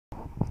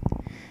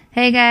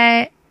Hey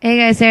guys,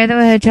 Sarah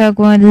the Hedgehog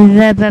one.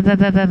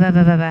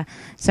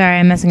 Sorry,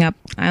 I'm messing up.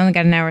 I only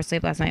got an hour of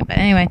sleep last night, but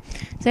anyway,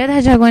 Sarah the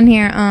Hedgehog one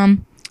here.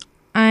 I'm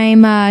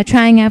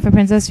trying out for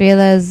Princess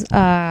Riila's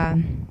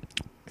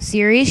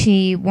series.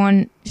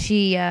 I'm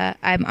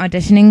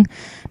auditioning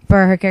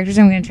for her characters.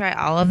 I'm gonna try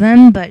all of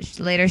them, but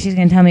later she's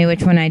gonna tell me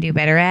which one I do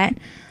better at.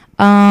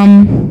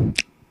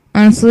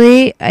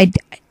 Honestly, if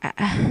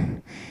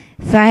I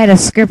had a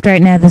script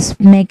right now, this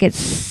would make it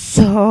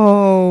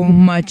so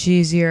much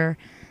easier.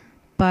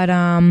 But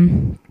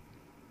I'm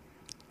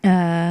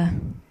gonna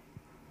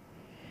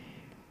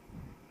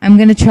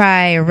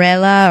try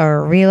riila,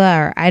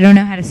 or I don't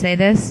know how to say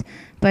this,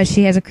 but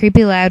she has a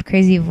creepy, loud,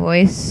 crazy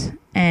voice,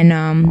 and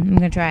I'm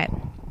gonna try it.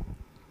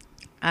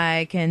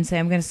 I can say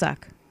I'm gonna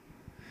suck.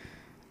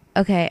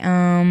 Okay,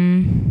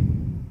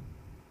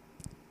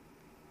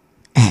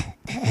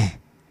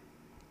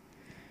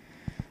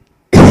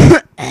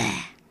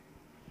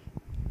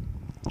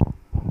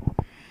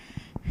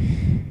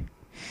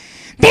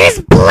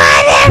 There's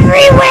blood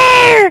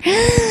everywhere!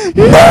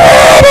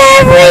 Blood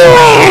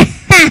everywhere!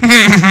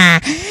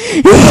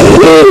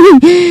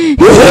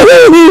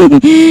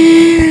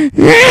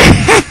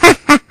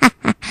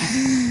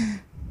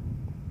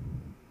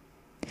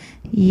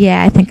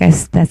 Yeah, I think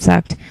that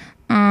sucked.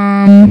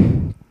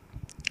 And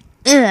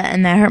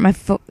that hurt my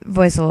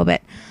voice a little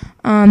bit.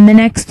 The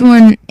next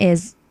one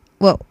is,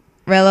 well,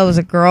 Rella was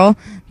a girl.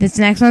 This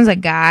next one's a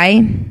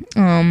guy.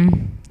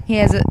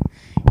 His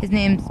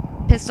name's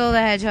Pistol the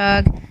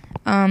Hedgehog.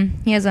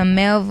 He has a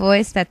male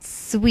voice that's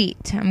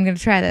sweet. I'm gonna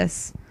try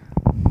this.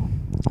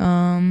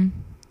 Well,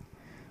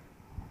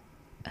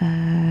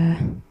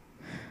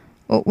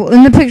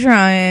 in the picture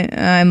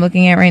I'm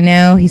looking at right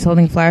now, he's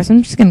holding flowers, so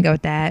I'm just gonna go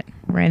with that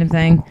random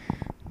thing.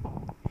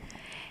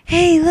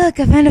 Hey, look,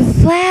 I found a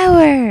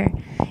flower.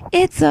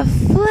 It's a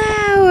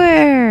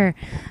flower.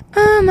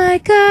 Oh my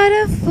god,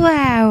 a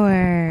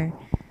flower.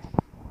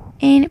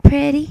 Ain't it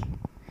pretty?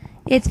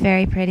 It's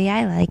very pretty.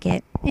 I like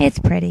it. It's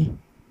pretty.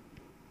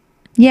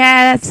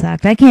 Yeah, that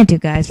sucked. I can't do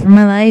guys for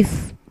my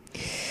life.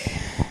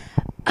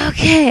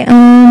 Okay,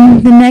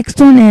 the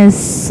next one is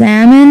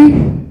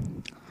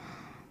Salmon.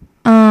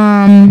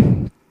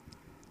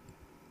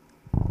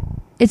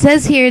 It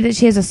says here that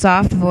she has a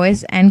soft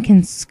voice and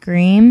can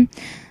scream,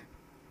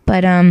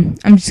 but I'm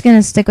just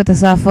gonna stick with the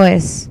soft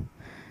voice.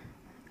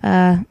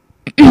 Pardon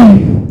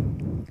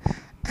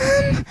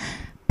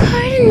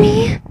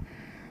me.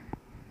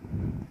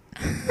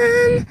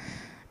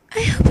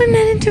 I hope I'm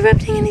not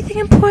interrupting anything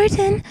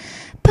important,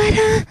 but,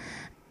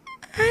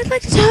 I'd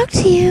like to talk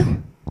to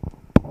you.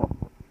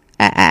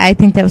 I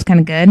think that was kind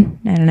of good.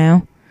 I don't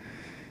know.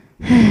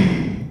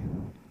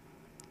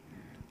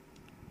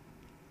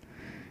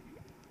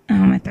 Oh,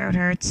 my throat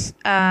hurts.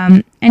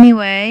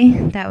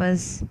 Anyway, that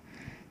was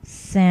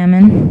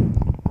Salmon.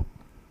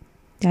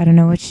 I don't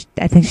know which,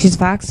 I think she's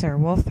fox or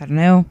wolf, I don't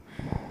know.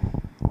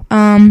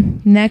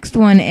 Next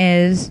one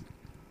is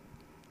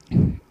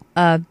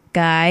a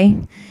guy.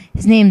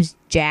 His name's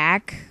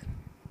Jack.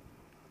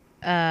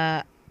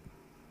 I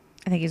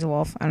think he's a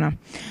wolf. I don't know.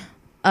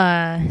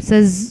 It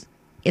says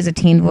he has a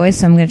teen voice,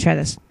 so I'm gonna try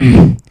this.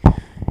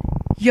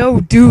 Yo,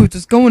 dudes,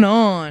 what's going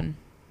on?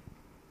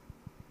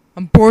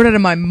 I'm bored out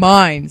of my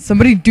mind.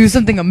 Somebody do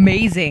something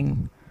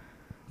amazing.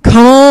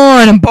 Come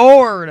on, I'm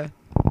bored.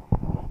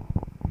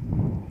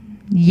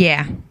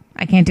 Yeah,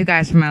 I can't do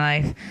guys for my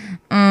life.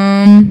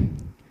 And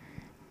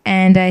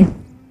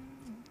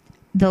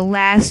the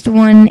last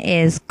one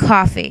is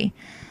Coffee.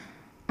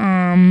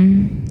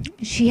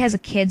 She has a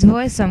kid's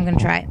voice, so I'm gonna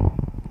try it.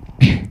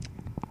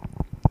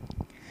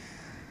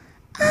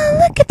 Oh,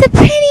 look at the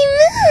pretty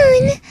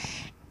moon!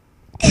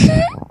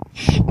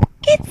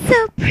 It's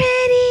so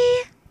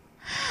pretty!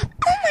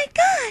 Oh my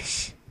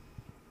gosh!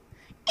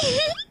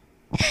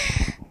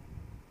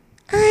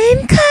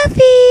 I'm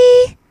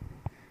Coffee!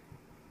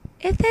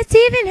 If that's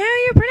even how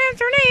you pronounce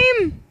her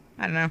name!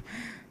 I don't know.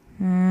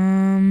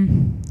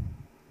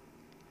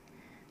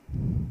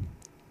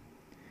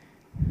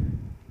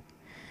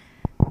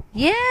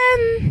 Yeah,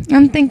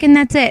 I'm thinking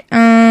that's it.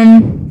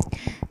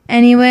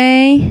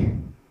 Anyway,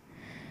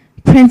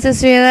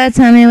 Princess Riila,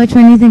 tell me which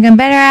one you think I'm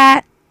better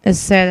at. This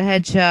is Sarah the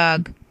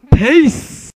Hedgehog. Peace!